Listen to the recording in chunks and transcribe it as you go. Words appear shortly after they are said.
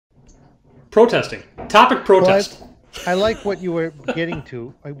Protesting. Topic Well, protest. I like what you were getting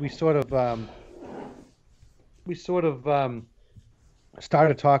to. We sort of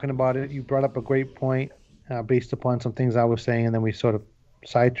started talking about it. You brought up a great point based upon some things I was saying, and then we sort of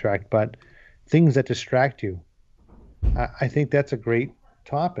sidetracked. But things that distract you, I think that's a great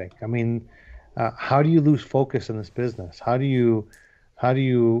topic. I mean, how do you lose focus in this business? How do you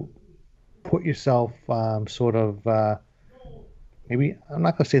put yourself sort of maybe I'm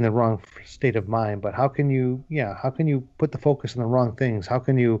not going to say in the wrong state of mind, but how can you put the focus on the wrong things? How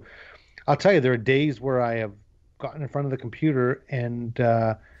can you? I'll tell you, there are days where I have gotten in front of the computer and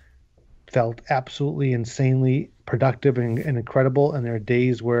felt absolutely insanely productive and incredible. And there are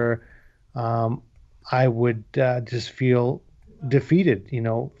days where I would just feel defeated.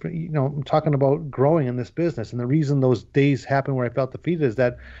 I'm talking about growing in this business, and the reason those days happen where I felt defeated is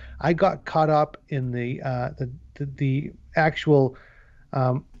that I got caught up in the actual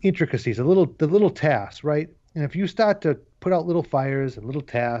intricacies, the little tasks, right? And if you start to put out little fires and little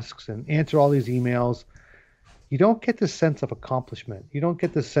tasks and answer all these emails, you don't get this sense of accomplishment. You don't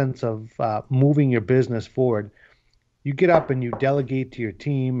get the sense of moving your business forward. You get up and you delegate to your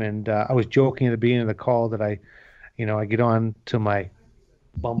team. And I was joking at the beginning of the call that I get on to my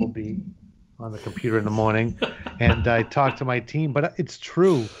Bumblebee on the computer in the morning and I talk to my team. But it's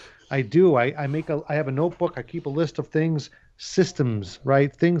true. I do. I have a notebook. I keep a list of things, systems,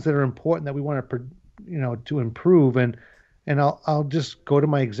 right? Things that are important that we want to improve. And I'll just go to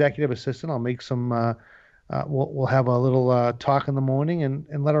my executive assistant. I'll make some. We'll have a little talk in the morning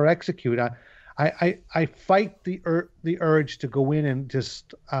and let her execute. I fight the urge to go in and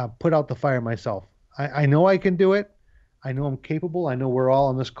just put out the fire myself. I know I can do it. I know I'm capable. I know we're all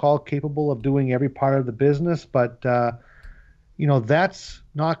on this call capable of doing every part of the business, but that's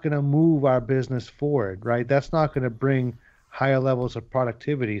not going to move our business forward, right? That's not going to bring higher levels of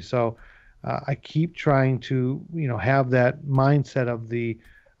productivity. So I keep trying to have that mindset of the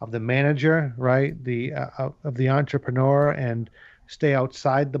manager, right? Of the entrepreneur, and stay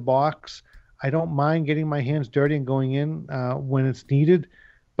outside the box. I don't mind getting my hands dirty and going in when it's needed,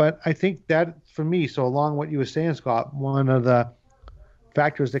 but I think that for me, so along what you were saying, Scott, one of the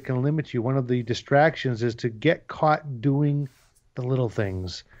factors that can limit you, one of the distractions, is to get caught doing the little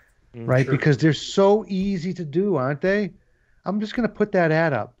things, right? Sure. Because they're so easy to do, aren't they? I'm just going to put that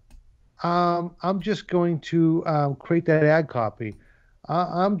ad up. I'm just going to create that ad copy.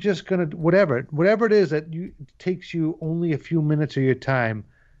 I'm just going to whatever it is that takes you only a few minutes of your time,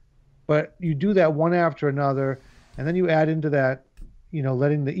 but you do that one after another, and then you add into that,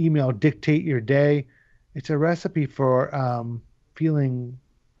 letting the email dictate your day. It's a recipe for feeling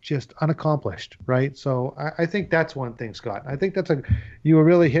just unaccomplished, right? So I think that's one thing, Scott. I think you were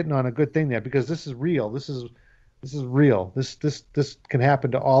really hitting on a good thing there, because this is real. This is real. This can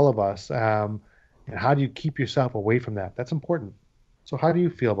happen to all of us. And how do you keep yourself away from that? That's important. So how do you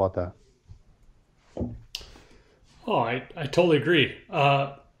feel about that? Oh, I totally agree.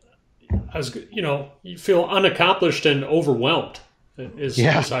 You feel unaccomplished and overwhelmed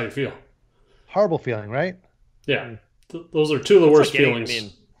is how you feel. Horrible feeling, right? Yeah. Those are two of the worst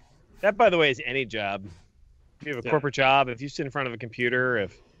feelings. That, by the way, is any job. If you have a corporate job, if you sit in front of a computer,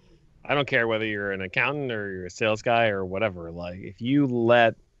 I don't care whether you're an accountant or you're a sales guy or whatever, like if you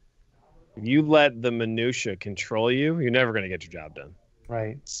let the minutia control you, you're never going to get your job done.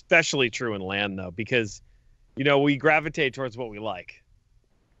 Right. Especially true in land, though, because, we gravitate towards what we like,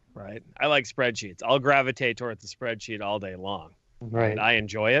 right? I like spreadsheets. I'll gravitate towards the spreadsheet all day long. Right. And I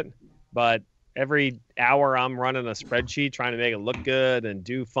enjoy it. But every hour I'm running a spreadsheet, trying to make it look good and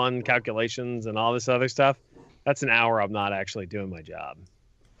do fun calculations and all this other stuff, that's an hour I'm not actually doing my job.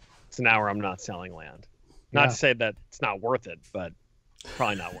 It's an hour I'm not selling land. Not to say that it's not worth it, but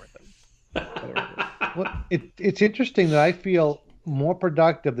probably not worth it. Well, it's interesting that I feel more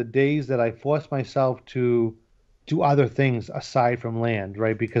productive the days that I force myself to do other things aside from land,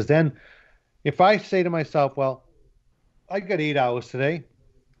 right? Because then if I say to myself, well, I got 8 hours today,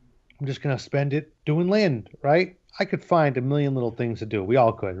 I'm just going to spend it doing land, right? I could find a million little things to do. We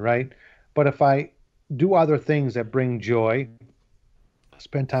all could, right? But if I do other things that bring joy,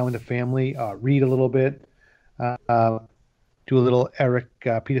 spend time with the family, read a little bit, do a little Eric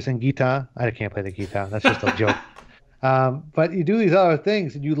Peterson guitar. I can't play the guitar. That's just a joke. But you do these other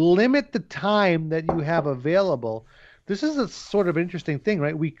things, and you limit the time that you have available. This is a sort of interesting thing,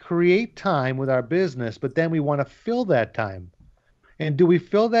 right? We create time with our business, but then we want to fill that time. And do we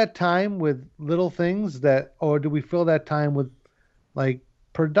fill that time with little things or do we fill that time with like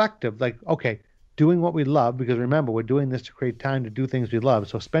productive, like, okay, doing what we love, because remember, we're doing this to create time to do things we love.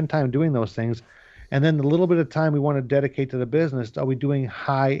 So spend time doing those things. And then the little bit of time we want to dedicate to the business, are we doing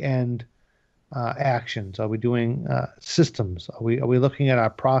high-end actions? Are we doing systems? Are we looking at our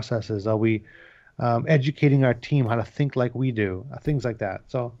processes? Are we educating our team how to think like we do? Things like that.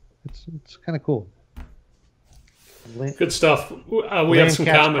 So it's kind of cool. Good stuff. We have some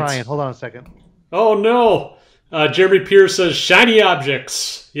comments. Crying. Hold on a second. Oh no! Jeremy Pierce says shiny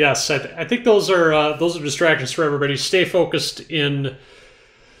objects. Yes, I think those are distractions for everybody. Stay focused in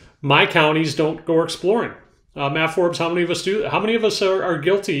my counties. Don't go exploring. Matt Forbes, how many of us do? How many of us are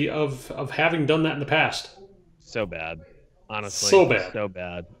guilty of having done that in the past? So bad, honestly. So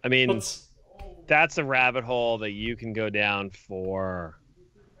bad. I mean, that's a rabbit hole that you can go down for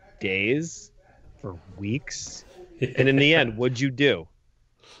days, for weeks, and in the end, what'd you do?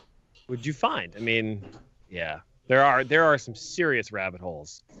 What'd you find? I mean, yeah, there are some serious rabbit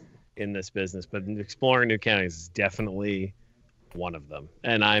holes in this business, but exploring new counties is definitely one of them,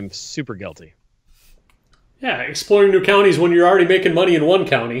 and I'm super guilty. Yeah, exploring new counties when you're already making money in one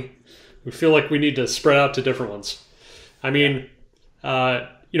county. We feel like we need to spread out to different ones. I mean,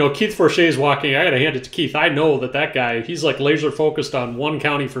 Keith Forshay's walking. I got to hand it to Keith. I know that guy, he's like laser focused on one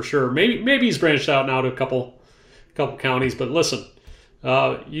county for sure. Maybe he's branched out now to a couple counties. But listen,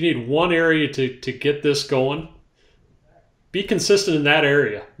 you need one area to get this going. Be consistent in that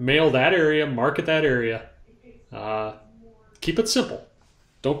area. Mail that area. Market that area. Keep it simple.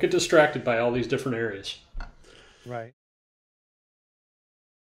 Don't get distracted by all these different areas. Right.